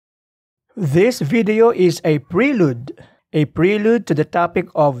This video is a prelude to the topic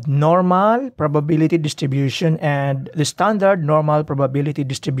of normal probability distribution and the standard normal probability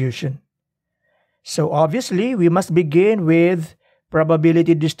distribution. So obviously, we must begin with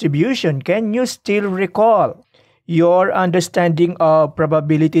probability distribution. Can you still recall your understanding of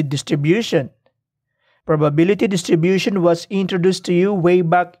probability distribution? Probability distribution was introduced to you way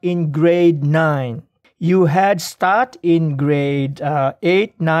back in grade 9. You had stat in grade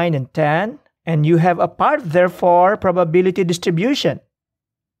 8, 9, and 10, and you have a part there for probability distribution.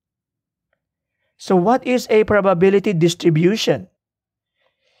 So what is a probability distribution?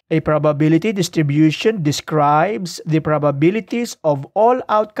 A probability distribution describes the probabilities of all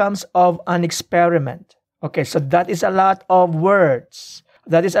outcomes of an experiment. Okay, so that is a lot of words.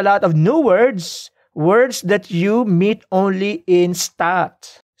 That is a lot of new words that you meet only in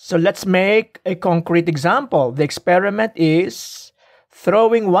stat. So let's make a concrete example. The experiment is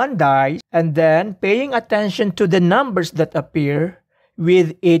throwing one die and then paying attention to the numbers that appear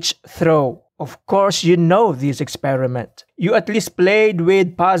with each throw. Of course, you know this experiment. You at least played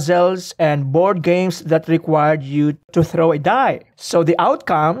with puzzles and board games that required you to throw a die. So the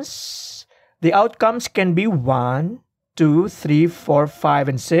outcomes can be 1, 2, 3, 4, 5,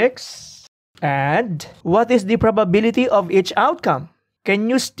 and 6. And what is the probability of each outcome?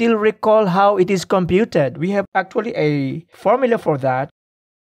 Can you still recall how it is computed? We have actually a formula for that.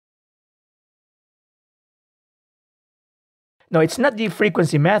 No, it's not the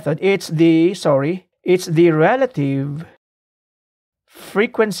frequency method. It's the relative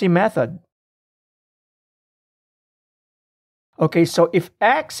frequency method. Okay, so if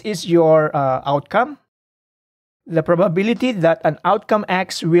X is your outcome, the probability that an outcome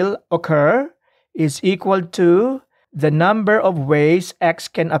X will occur is equal to the number of ways X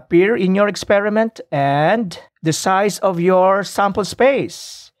can appear in your experiment and the size of your sample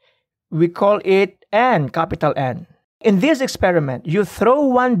space. We call it N, capital N. In this experiment, you throw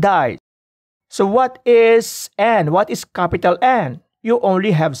one die. So what is N? What is capital N? You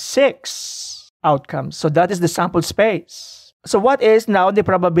only have 6 outcomes. So that is the sample space. So what is now the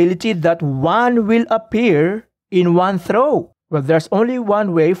probability that 1 will appear in one throw? Well, there's only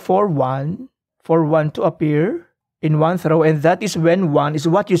one way for one to appear in one throw, and that is when 1 is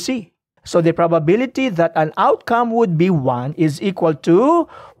what you see. So the probability that an outcome would be 1 is equal to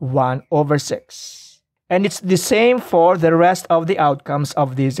 1 over 6. And it's the same for the rest of the outcomes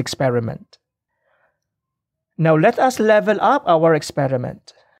of this experiment. Now let us level up our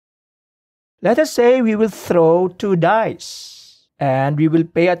experiment. Let us say we will throw 2 dice, and we will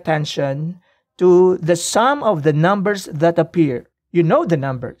pay attention to the sum of the numbers that appear. You know the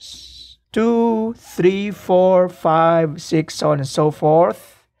numbers. 2, 3, 4, 5, 6, so on and so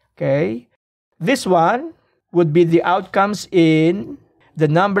forth. Okay. This one would be the outcomes in the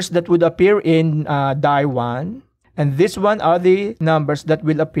numbers that would appear in die 1. And this one are the numbers that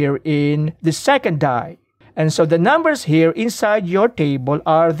will appear in the second die. And so the numbers here inside your table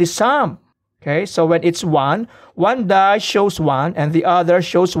are the sum. Okay. So when it's 1, one die shows 1 and the other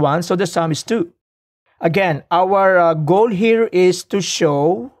shows 1. So the sum is 2. Again, our goal here is to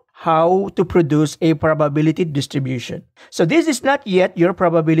show how to produce a probability distribution. So this is not yet your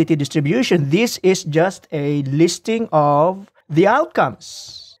probability distribution. This is just a listing of the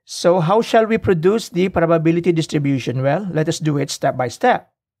outcomes. So how shall we produce the probability distribution? Well, let us do it step by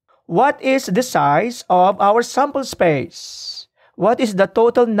step. What is the size of our sample space? What is the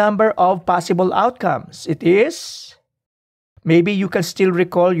total number of possible outcomes? It is, maybe you can still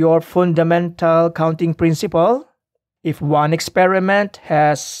recall your fundamental counting principle. If one experiment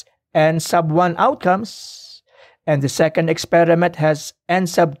has N sub 1 outcomes, and the second experiment has N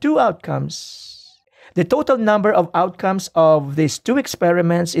sub 2 outcomes, the total number of outcomes of these 2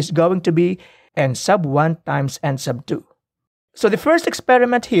 experiments is going to be N sub 1 times N sub 2. So the first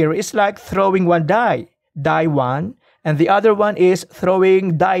experiment here is like throwing one die 1, and the other one is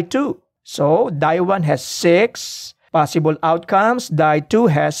throwing die 2. So die 1 has 6 possible outcomes, die 2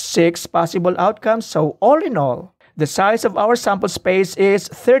 has 6 possible outcomes. So all in all, the size of our sample space is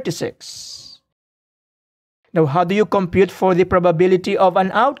 36. Now, how do you compute for the probability of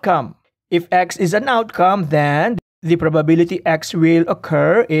an outcome? If X is an outcome, then the probability X will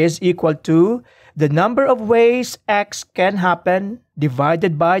occur is equal to the number of ways X can happen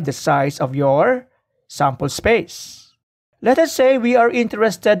divided by the size of your sample space. Let us say we are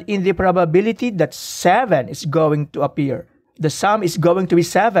interested in the probability that 7 is going to appear. The sum is going to be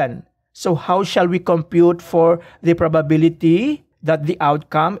 7. So how shall we compute for the probability that the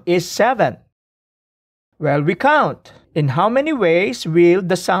outcome is 7? Well, we count. In how many ways will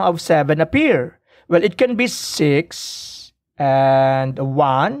the sum of 7 appear? Well, it can be 6 and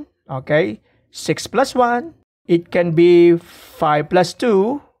 1. Okay, 6 plus 1. It can be 5 plus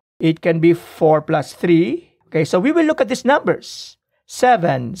 2. It can be 4 plus 3. Okay, so we will look at these numbers.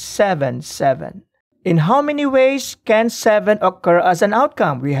 7, 7, 7. In how many ways can 7 occur as an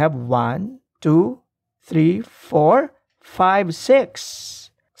outcome? We have 1, 2, 3, 4, 5, 6.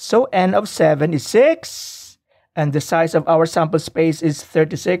 So n of 7 is 6. And the size of our sample space is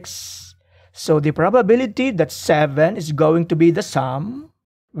 36. So the probability that 7 is going to be the sum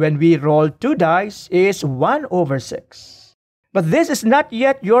when we roll 2 dice is 1 over 6. But this is not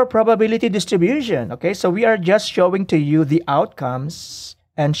yet your probability distribution. Okay, so we are just showing to you the outcomes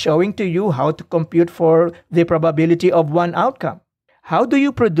and showing to you how to compute for the probability of one outcome. How do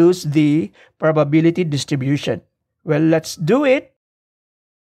you produce the probability distribution? Well, let's do it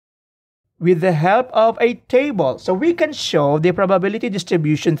with the help of a table. So we can show the probability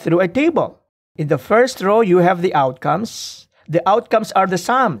distribution through a table. In the first row, you have the outcomes. The outcomes are the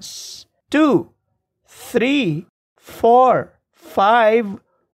sums. 2, 3, 4, 5,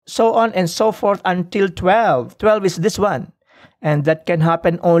 so on and so forth until 12. 12 is this one. And that can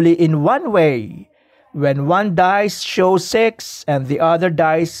happen only in one way. When one dice shows 6 and the other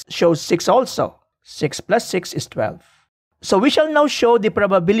dice shows 6 also. 6 plus 6 is 12. So we shall now show the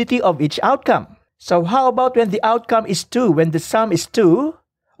probability of each outcome. So how about when the outcome is 2? When the sum is 2?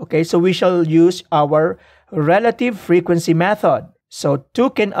 Okay, so we shall use our relative frequency method. So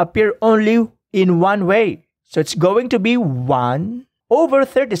 2 can appear only in one way. So it's going to be 1 over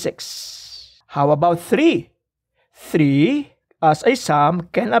 36. How about 3? 3 as a sum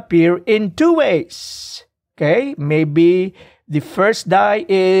can appear in two ways. Okay, maybe the first die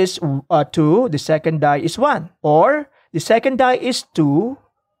is 2, the second die is 1. Or the second die is 2,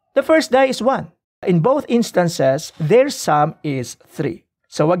 the first die is 1. In both instances, their sum is 3.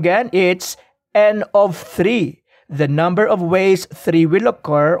 So again, it's n of 3. The number of ways 3 will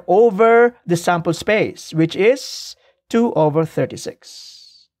occur over the sample space, which is 2 over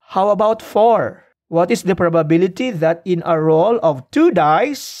 36. How about 4? What is the probability that in a roll of 2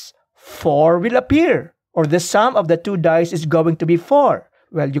 dice, 4 will appear? Or the sum of the 2 dice is going to be 4.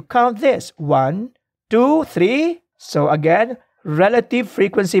 Well, you count this. 1, 2, 3. So again, relative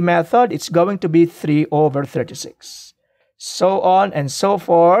frequency method, it's going to be 3 over 36. So on and so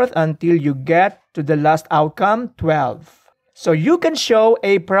forth until you get to the last outcome, 12. So you can show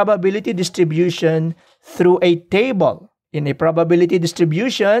a probability distribution through a table. In a probability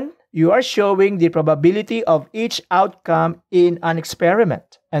distribution, you are showing the probability of each outcome in an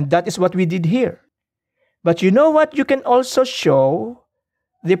experiment. And that is what we did here. But you know what? You can also show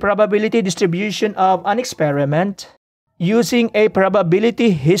the probability distribution of an experiment using a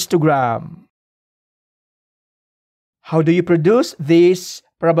probability histogram. How do you produce this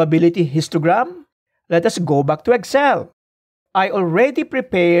probability histogram? Let us go back to Excel. I already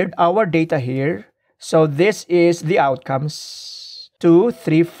prepared our data here. So this is the outcomes. 2,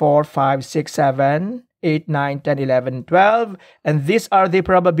 3, 4, 5, 6, 7, 8, 9, 10, 11, 12. And these are the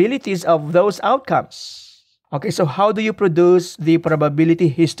probabilities of those outcomes. Okay, so how do you produce the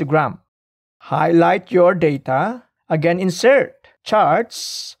probability histogram? Highlight your data. Again, insert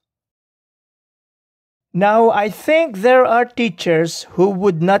charts. Now, I think there are teachers who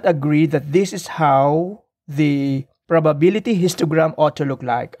would not agree that this is how the probability histogram ought to look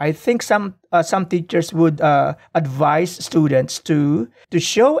like. I think some teachers would advise students to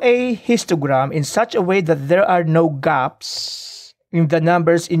show a histogram in such a way that there are no gaps in the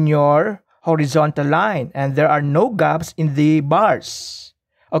numbers in your horizontal line and there are no gaps in the bars.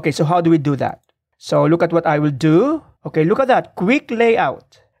 Okay, so how do we do that? So look at what I will do. Okay, look at that. Quick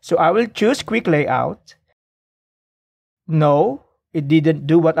layout. So I will choose quick layout. No, it didn't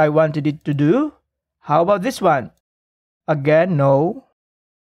do what I wanted it to do. How about this one? Again, no.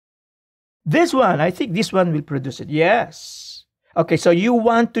 This one, I think this one will produce it. Yes. Okay, so you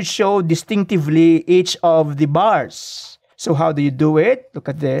want to show distinctively each of the bars. So how do you do it? Look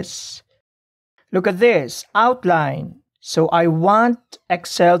at this. Look at this. Outline. So I want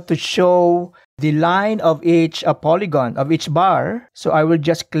Excel to show the line of each polygon, of each bar. So I will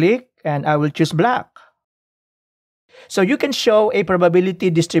just click and I will choose black. So you can show a probability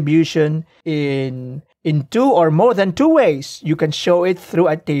distribution in 2 or more than 2 ways. You can show it through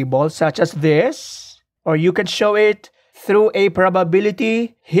a table such as this, or you can show it through a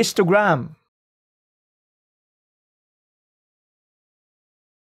probability histogram.